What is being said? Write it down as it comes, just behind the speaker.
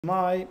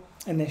In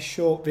this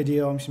short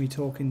video, I'm just going to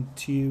be talking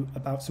to you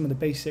about some of the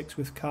basics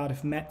with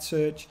Cardiff Met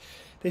Search.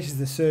 This is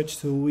the search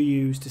tool we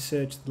use to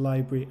search the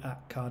library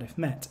at Cardiff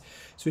Met.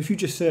 So if you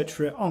just search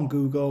for it on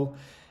Google,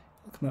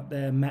 it'll come up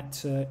there, Met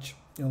Search.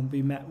 You'll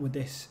be met with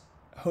this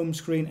home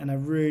screen, and a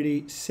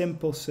really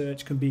simple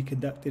search can be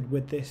conducted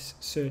with this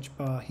search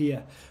bar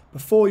here.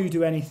 Before you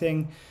do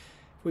anything,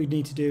 what you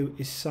need to do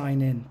is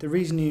sign in. The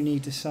reason you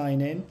need to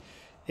sign in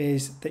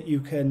is that you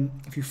can,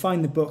 if you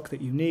find the book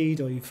that you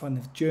need or you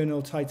find the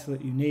journal title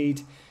that you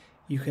need,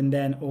 you can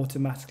then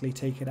automatically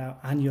take it out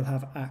and you'll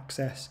have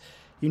access.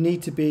 You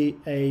need to be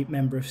a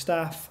member of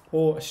staff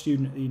or a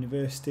student at the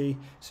university,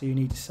 so you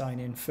need to sign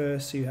in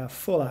first so you have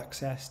full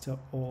access to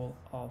all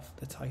of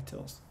the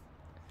titles.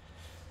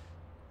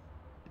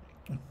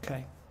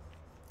 Okay,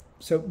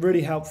 so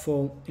really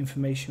helpful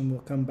information. We'll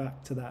come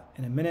back to that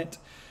in a minute.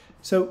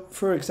 So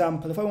for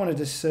example, if I wanted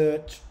to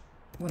search,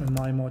 one of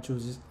my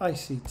modules is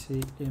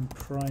ICT in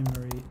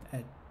primary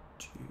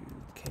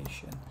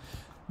education.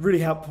 Really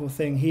helpful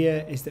thing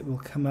here is that we'll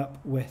come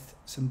up with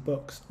some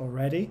books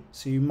already.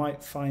 So you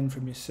might find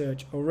from your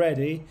search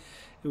already,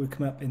 it would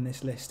come up in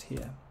this list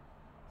here.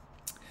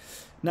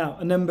 Now,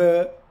 one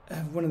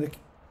of the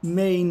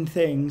main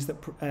things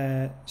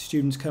that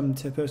students come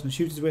to personal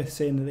tutors with,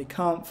 saying that they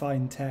can't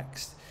find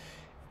text,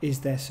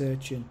 is their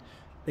searching.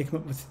 They come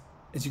up with,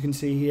 as you can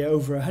see here,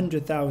 over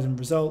 100,000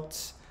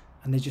 results,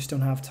 and they just don't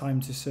have time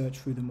to search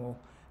through them all.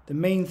 The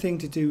main thing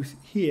to do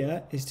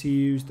here is to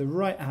use the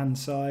right hand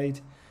side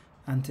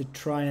and to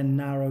try and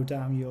narrow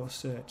down your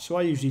search. So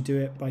I usually do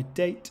it by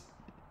date,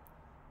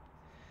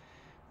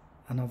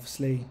 and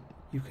obviously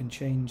you can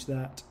change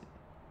that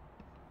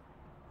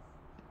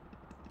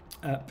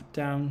up,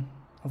 down.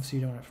 Obviously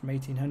you don't have it from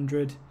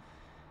 1800. You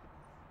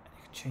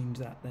can change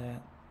that there,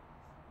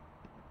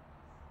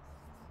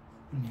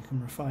 and you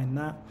can refine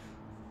that.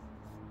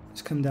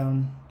 Let's come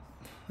down.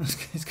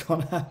 It's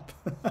gone up.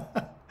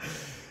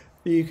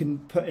 You can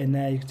put in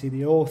there, you can see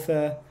the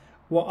author.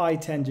 What I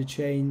tend to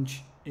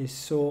change is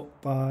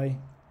sort by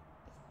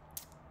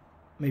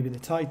maybe the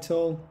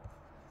title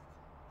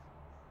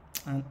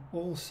and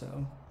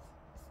also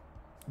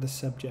the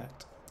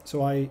subject.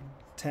 So I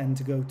tend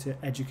to go to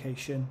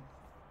education,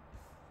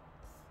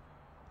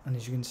 and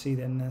as you can see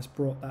then that's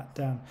brought that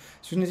down.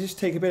 So we're going to just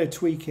take a bit of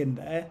tweaking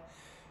there,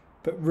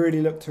 but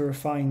really look to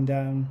refine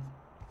down.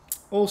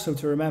 Also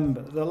to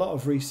remember that a lot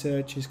of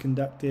research is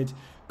conducted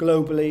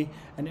globally,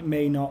 and it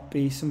may not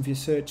be, some of your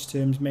search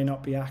terms may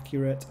not be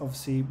accurate.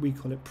 Obviously we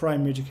call it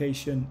primary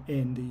education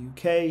in the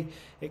UK.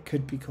 It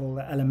could be called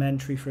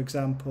elementary, for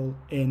example,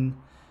 in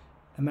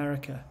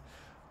America.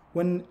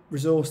 One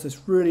resource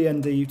that's really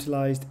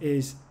underutilized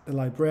is the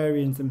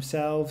librarians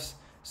themselves.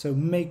 So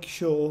make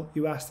sure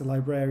you ask the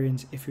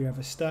librarians if you're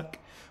ever stuck.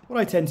 What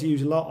I tend to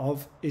use a lot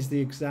of is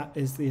the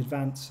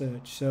advanced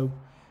search. So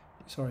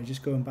sorry,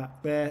 just going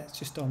back there, it's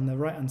just on the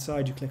right hand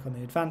side, you click on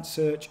the advanced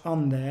search.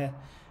 On there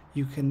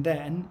you can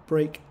then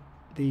break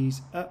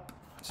these up,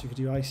 so you could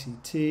do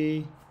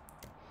ICT,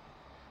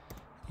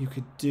 you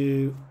could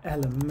do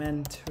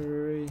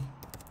elementary,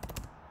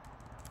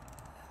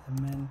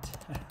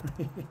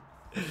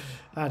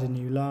 add a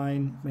new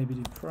line, maybe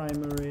do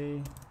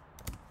primary,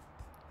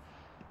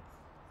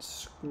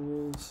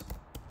 schools.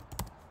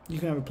 You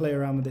can have a play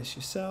around with this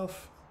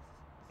yourself,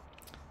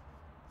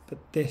 but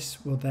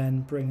this will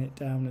then bring it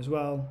down as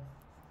well.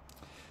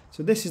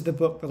 So this is the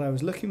book that I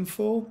was looking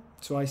for,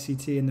 so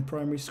ICT in the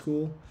primary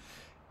school.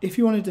 If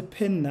you wanted to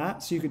pin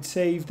that, so you could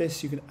save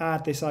this, you could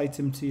add this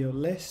item to your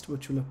list,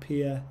 which will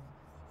appear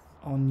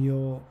on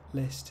your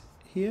list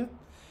here.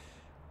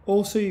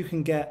 Also, you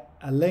can get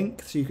a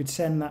link, so you could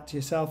send that to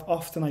yourself.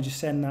 Often I just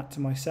send that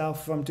to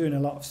myself. If I'm doing a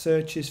lot of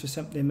searches for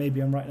something,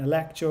 maybe I'm writing a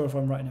lecture or if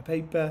I'm writing a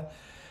paper,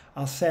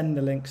 I'll send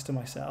the links to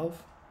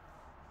myself.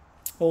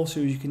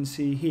 Also, as you can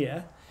see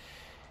here,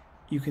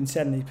 you can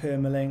send the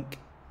permalink,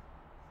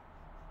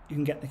 you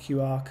can get the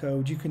QR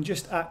code, you can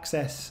just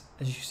access,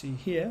 as you see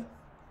here,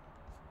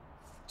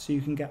 so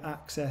you can get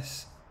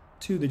access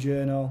to the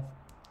journal,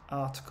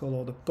 article,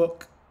 or the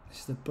book. This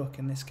is the book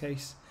in this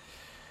case.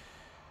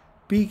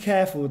 Be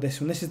careful with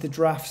this one. This is the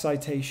draft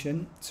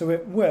citation, so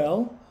it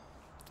will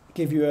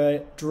give you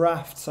a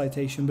draft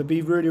citation, but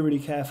be really, really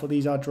careful.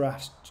 These are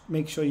drafts.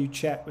 Make sure you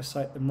check,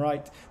 recite them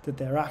right, that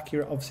they're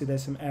accurate. Obviously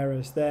there's some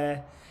errors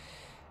there.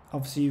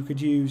 Obviously you could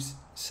use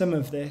some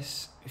of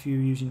this if you're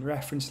using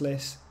reference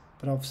lists,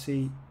 but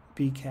obviously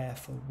be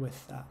careful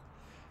with that.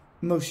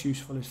 Most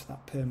useful is for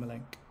that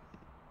permalink.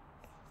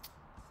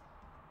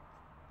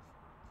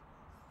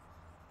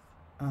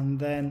 And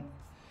then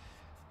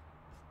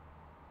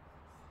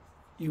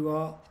you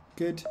are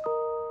good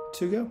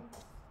to go.